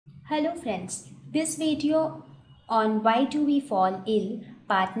Hello friends, this video on Why Do We Fall Ill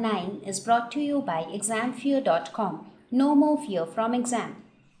Part 9 is brought to you by examfear.com. No more fear from exam.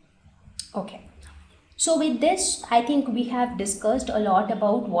 Okay, so with this I think we have discussed a lot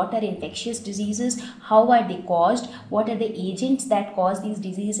about what are infectious diseases, how are they caused, what are the agents that cause these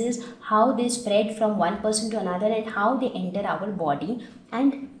diseases, how they spread from one person to another and how they enter our body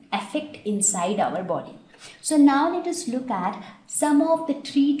and affect inside our body. So now let us look at some of the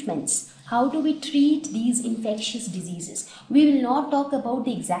treatments. How do we treat these infectious diseases? We will not talk about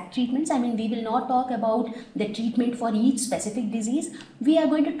the exact treatments. We will not talk about the treatment for each specific disease. We are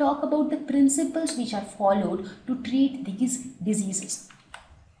going to talk about the principles which are followed to treat these diseases.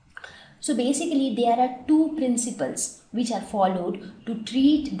 So basically there are two principles which are followed to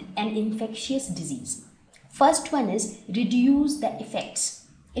treat an infectious disease. First one is reduce the effects.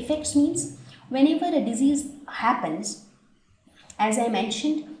 Effects means whenever a disease happens, as I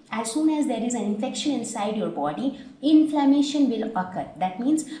mentioned, as soon as there is an infection inside your body, inflammation will occur. That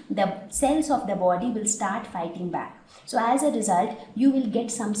means the cells of the body will start fighting back. So as a result, you will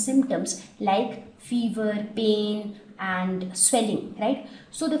get some symptoms like fever, pain and swelling, right?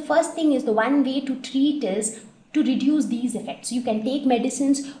 So the first thing is, the one way to treat is to reduce these effects. You can take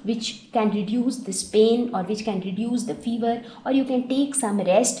medicines which can reduce this pain or which can reduce the fever, or you can take some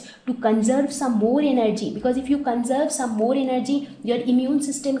rest to conserve some more energy, because if you conserve some more energy, your immune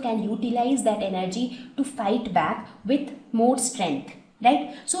system can utilize that energy to fight back with more strength,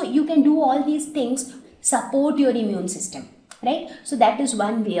 right? So you can do all these things, support your immune system, right? So that is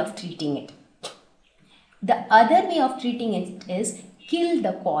one way of treating it. The other way of treating it is kill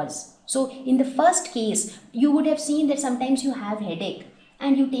the cause. So in the first case, you would have seen that sometimes you have headache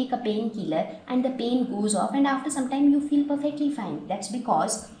and you take a painkiller and the pain goes off, and after some time you feel perfectly fine. That's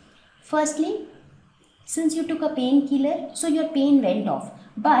because, firstly, since you took a painkiller, so your pain went off.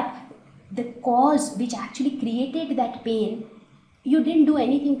 But the cause which actually created that pain, you didn't do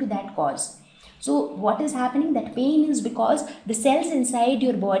anything to that cause. So what is happening? That pain is because the cells inside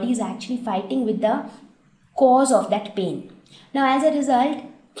your body is actually fighting with the cause of that pain. Now as a result,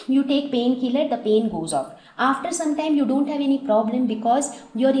 you take painkiller, the pain goes off. After some time you don't have any problem because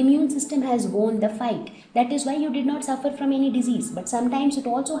your immune system has won the fight. That is why you did not suffer from any disease. But sometimes it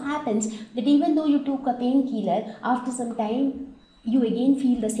also happens that even though you took a painkiller, after some time you again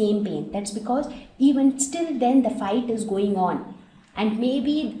feel the same pain. That's because even still then the fight is going on. And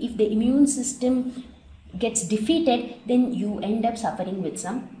maybe if the immune system gets defeated, then you end up suffering with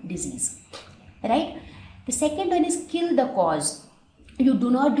some disease, right? The second one is kill the cause. You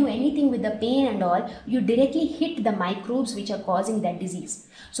do not do anything with the pain and all, you directly hit the microbes which are causing that disease.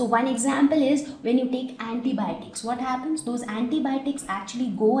 So one example is when you take antibiotics. What happens? Those antibiotics actually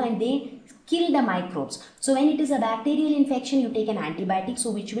go and they kill the microbes. So when it is a bacterial infection, you take an antibiotic,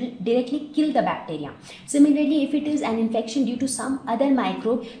 so which will directly kill the bacteria. Similarly, if it is an infection due to some other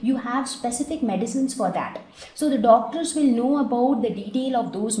microbe, you have specific medicines for that. So the doctors will know about the detail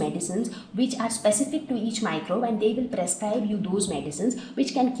of those medicines which are specific to each microbe, and they will prescribe you those medicines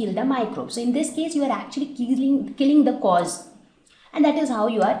which can kill the microbe. So in this case, you are actually killing the cause. And that is how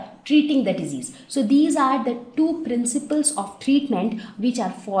you are treating the disease. So these are the two principles of treatment which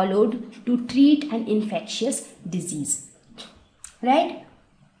are followed to treat an infectious disease, right?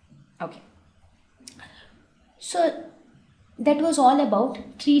 Okay. So that was all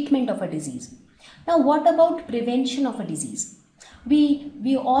about treatment of a disease. Now what about prevention of a disease?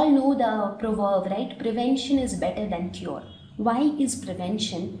 We all know the proverb, right? Prevention is better than cure. Why is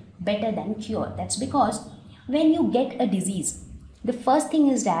prevention better than cure? That's because when you get a disease, the first thing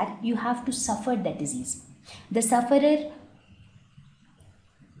is that you have to suffer that disease. The sufferer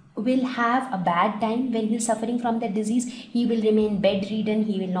will have a bad time when he is suffering from that disease. He will remain bedridden,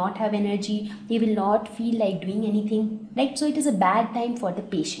 he will not have energy, he will not feel like doing anything, right? So it is a bad time for the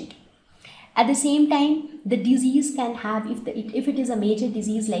patient. At the same time, the disease can have, if it is a major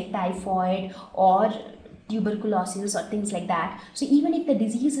disease like typhoid or tuberculosis or things like that, so even if the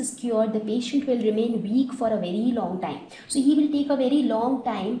disease is cured, the patient will remain weak for a very long time. So he will take a very long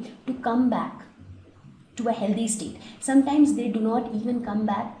time to come back to a healthy state. Sometimes they do not even come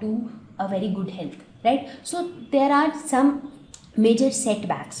back to a very good health, right? So there are some major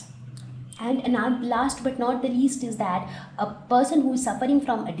setbacks. And last but not the least is that a person who is suffering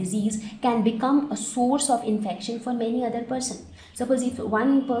from a disease can become a source of infection for many other persons. Suppose if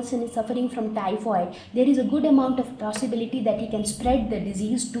one person is suffering from typhoid, there is a good amount of possibility that he can spread the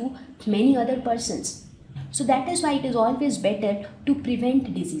disease to many other persons. So that is why it is always better to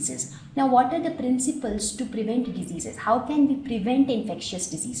prevent diseases. Now what are the principles to prevent diseases? How can we prevent infectious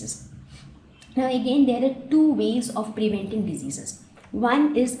diseases? Now again, there are two ways of preventing diseases.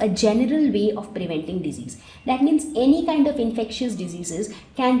 One is a general way of preventing disease. That means any kind of infectious diseases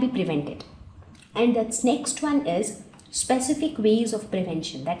can be prevented. And the next one is specific ways of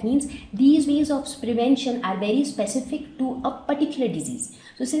prevention. That means these ways of prevention are very specific to a particular disease.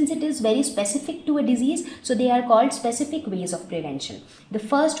 So since it is very specific to a disease, so they are called specific ways of prevention. The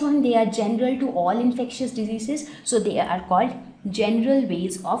first one, they are general to all infectious diseases, so they are called general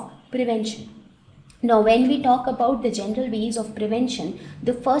ways of prevention. Now, when we talk about the general ways of prevention,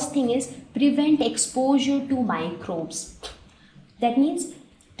 the first thing is prevent exposure to microbes. That means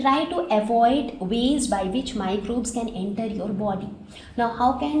try to avoid ways by which microbes can enter your body. Now,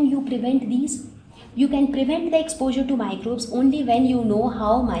 how can you prevent these? You can prevent the exposure to microbes only when you know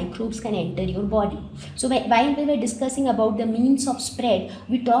how microbes can enter your body. So while we were discussing about the means of spread,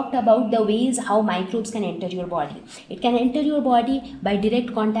 we talked about the ways how microbes can enter your body. It can enter your body by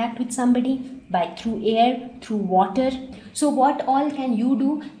direct contact with somebody, by through air, through water. So what all can you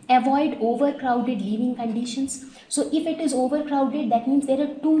do? Avoid overcrowded living conditions. So if it is overcrowded, that means there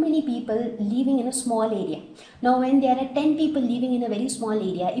are too many people living in a small area. Now when there are 10 people living in a very small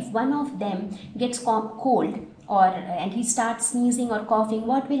area, if one of them gets cold and he starts sneezing or coughing,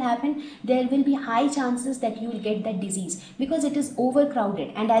 what will happen? There will be high chances that you will get that disease because it is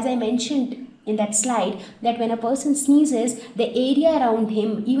overcrowded. And as I mentioned in that slide, that when a person sneezes, the area around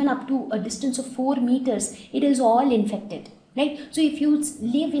him, even up to a distance of 4 meters, it is all infected, right? So if you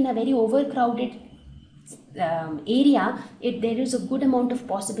live in a very overcrowded area, there is a good amount of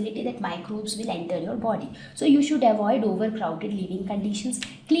possibility that microbes will enter your body. So you should avoid overcrowded living conditions.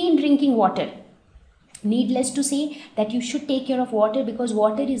 Clean drinking water. Needless to say that you should take care of water, because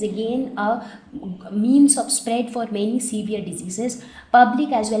water is again a means of spread for many severe diseases.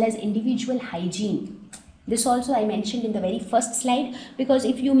 Public as well as individual hygiene. This also I mentioned in the very first slide, because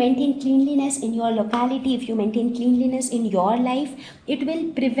if you maintain cleanliness in your locality, if you maintain cleanliness in your life, it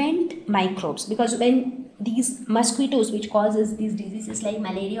will prevent microbes. Because when these mosquitoes which causes these diseases like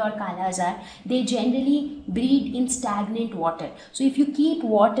malaria or Kala Azar, they generally breed in stagnant water. So if you keep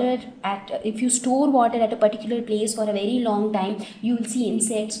if you store water at a particular place for a very long time, you will see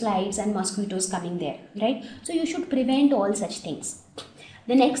insects, flies and mosquitoes coming there, right? So you should prevent all such things.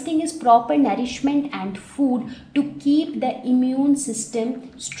 The next thing is proper nourishment and food to keep the immune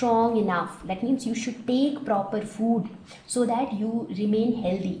system strong enough. That means you should take proper food so that you remain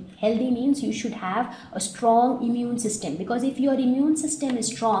healthy. Healthy means you should have a strong immune system, because if your immune system is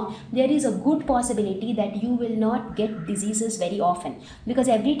strong, there is a good possibility that you will not get diseases very often. Because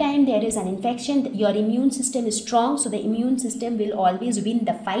every time there is an infection, your immune system is strong, so the immune system will always win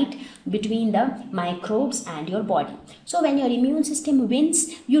the fight between the microbes and your body. So when your immune system wins,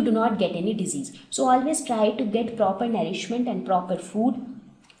 you do not get any disease. So always try to get proper nourishment and proper food.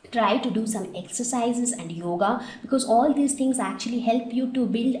 Try to do some exercises and yoga, because all these things actually help you to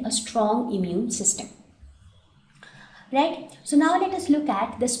build a strong immune system. Right? So now let us look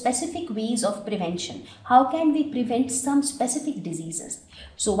at the specific ways of prevention. How can we prevent some specific diseases?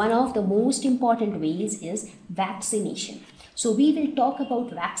 So one of the most important ways is vaccination. So we will talk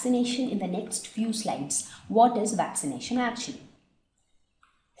about vaccination in the next few slides. What is vaccination actually?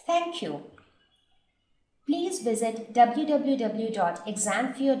 Thank you. Please visit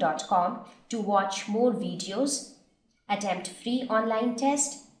www.examfear.com to watch more videos, attempt free online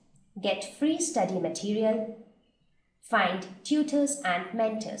test, get free study material, find tutors and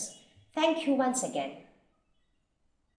mentors. Thank you once again.